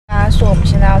我们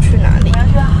现在要去哪里？要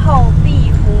去后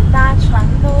壁湖搭船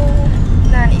喽。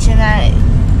那你现在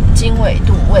经纬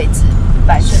度位置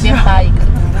随便扒一个。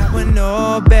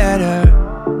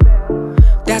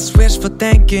That's wishful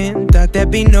thinking, thought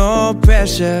there'd be no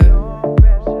pressure.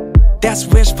 That's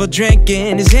wishful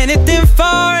drinking, is anything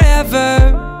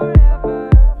forever?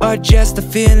 Or just a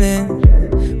feeling?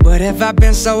 What have I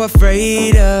been so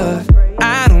afraid of?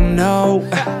 I don't know.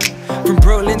 From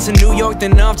Brooklyn to New York,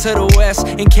 then up to the west.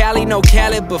 In Cali, no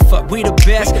Cali, but fuck, we the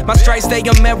best. My stripes, they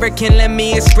American, let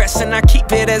me express. And I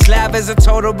keep it as live as a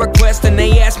total request. And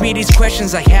they ask me these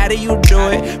questions like, how do you do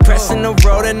it? Pressing the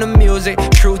road and the music.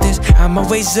 Truth is, I'm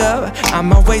always up,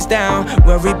 I'm always down.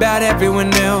 Worry about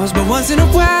everyone else. But once in a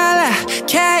while, I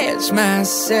catch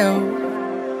myself.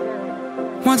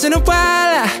 Once in a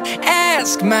while, I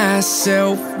ask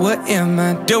myself, what am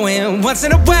I doing? Once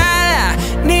in a while, I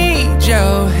need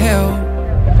your help.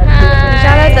 你现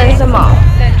在在等什么？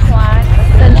等船。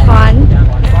等船。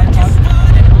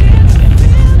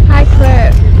Hi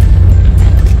Claire，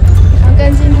 想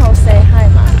跟镜头 say hi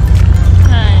吗？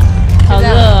嗨，好热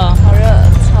哦，好热，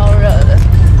超热的。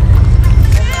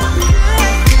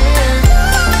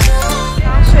刚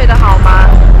刚睡得好吗？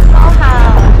超好。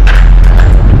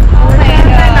我们现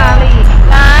在在哪里？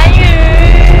兰屿，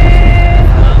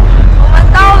我们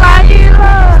到兰屿了。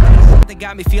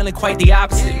Got me feeling quite the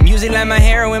opposite. Music like my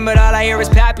heroin, but all I hear is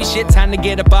poppy shit. Time to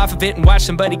get up off of it and watch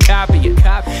somebody copy it.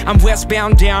 I'm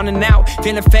westbound, down and out,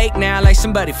 feeling fake now, like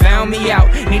somebody found me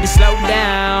out. Need to slow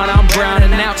down, I'm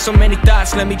browning out. So many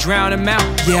thoughts, let me drown them out.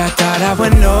 Yeah, I thought I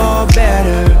would know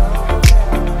better.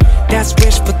 That's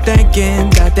wishful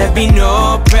thinking, thought there'd be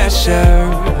no pressure.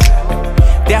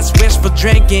 That's wishful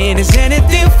drinking, is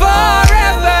anything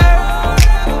forever?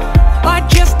 Or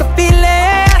just a feeling?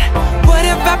 What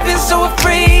have I been so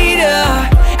afraid of?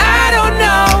 I don't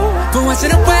know. But once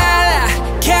in a while I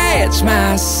catch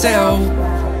myself.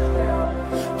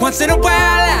 Once in a while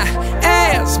I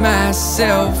ask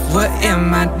myself, what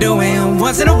am I doing?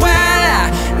 Once in a while I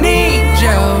need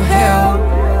your help.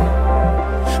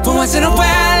 But once in a while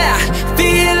I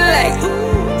feel like,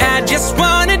 ooh, I just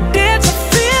wanna dance to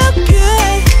feel good.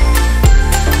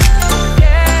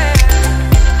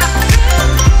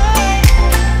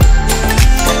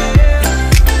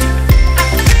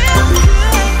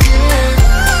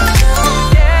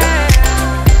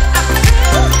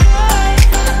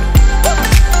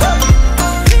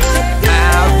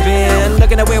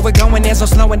 Where we're going, there's no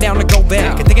slowing down to go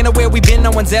back. And thinking of where we've been, no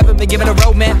one's ever been given a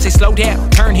roadmap. Say slow down,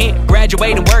 turn here,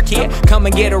 graduate and work here. Come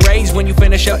and get a raise when you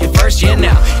finish up your first year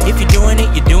now. If you're doing it,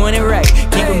 you're doing it right.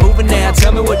 Keep it moving now,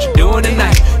 tell me what you're doing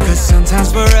tonight. Cause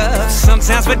sometimes we're up,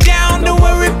 sometimes we're down. Don't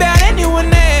worry about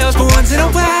anyone else. But once in a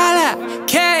while I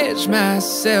catch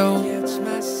myself.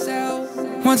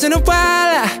 Once in a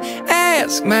while I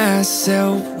ask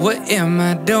myself, what am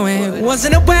I doing? Once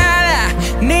in a while I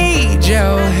need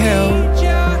your help.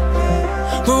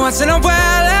 But once in a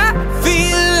while I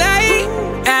feel like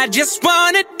I just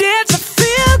wanna dance to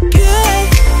feel good.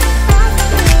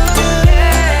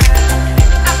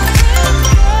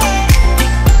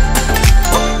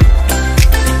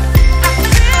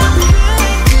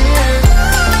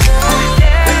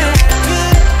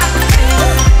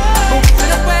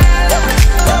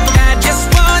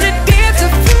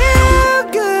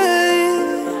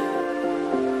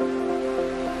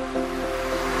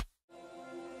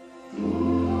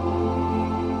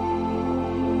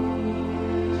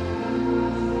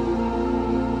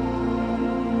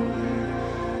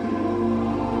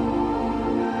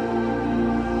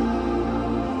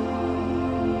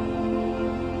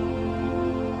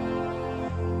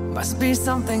 Must be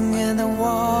something in the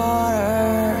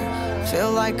water.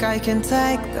 Feel like I can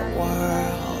take the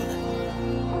world.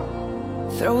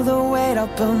 Throw the weight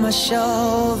up on my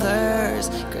shoulders.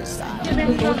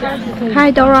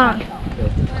 Hi Dora，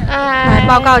 来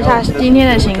报告一下今天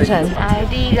的行程。来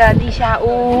第一个地下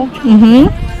屋，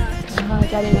然后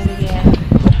教练在这边。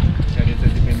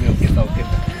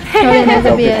教练在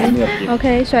这边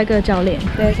，OK， 帅哥教练，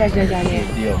对，帅哥教练。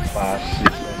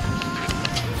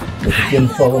我是边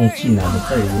发放技能的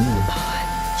在文武，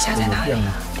下在哪里？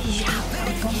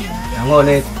然后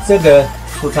呢，这个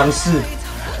储藏室，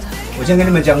我先跟你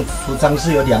们讲，储藏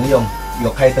室有两用，有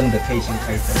开灯的可以先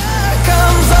开灯。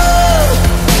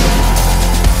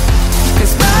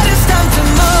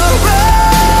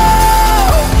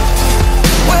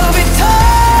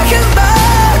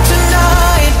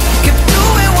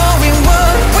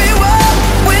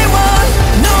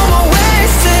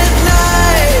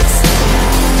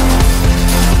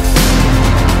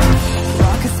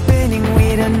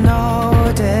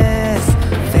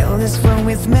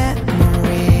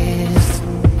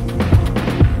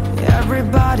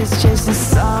heart is chasing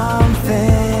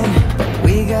something, but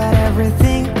we got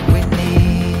everything we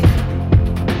need.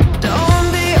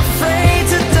 Don't be afraid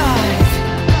to dive,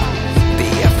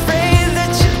 be afraid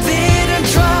that you didn't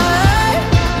try.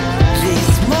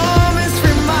 These moments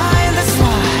remind us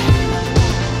why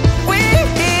we're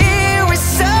here, we're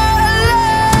so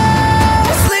alive.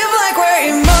 Let's live like we're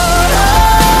immortal,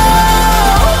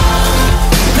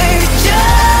 maybe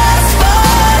just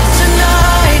for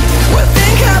tonight. We'll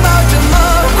think about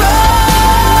tomorrow,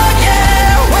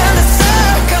 yeah, when the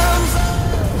sun comes up.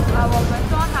 我们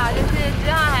说好就是之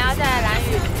后还要在兰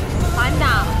屿环岛，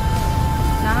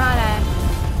然后来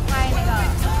拍那个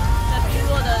在部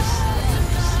落的石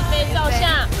碑照相。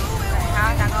对，好，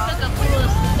打勾。这个部落的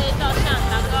石碑照相，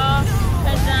打勾，拜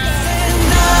拜。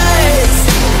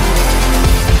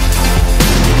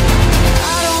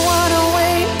I don't wanna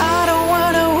wait, I don't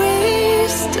wanna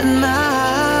waste a night.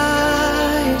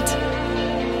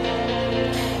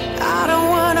 I don't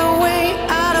wanna wait,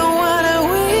 I don't wanna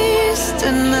waste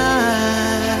a night.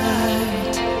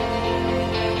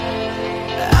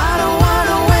 I don't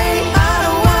wanna wait, I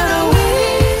don't wanna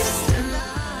waste a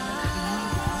night.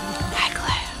 嗨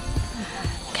，Claire，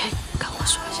可以跟我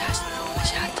说一下我们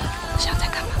现在在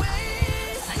干嘛吗？我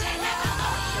们现在在沟通，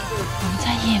我们在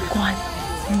夜观，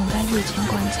我们在夜间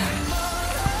观察。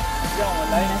让我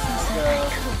来你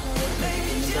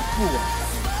的布啊。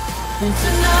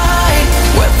 Tonight,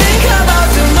 we'll think about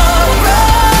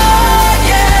tomorrow,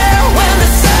 yeah, when the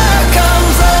sun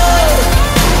comes up.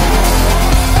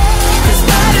 'Cause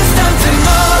by this time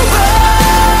tomorrow,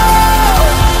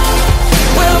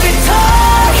 we'll be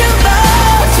talking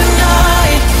about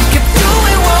tonight. Keep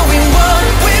doing what we want,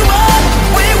 we want,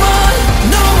 we want.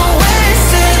 No more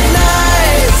wasted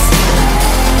nights.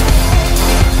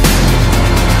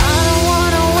 I don't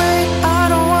wanna wait, I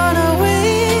don't wanna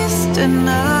waste a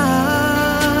night.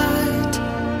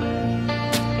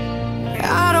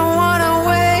 I don't wanna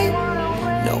wait,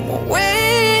 no more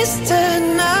wasted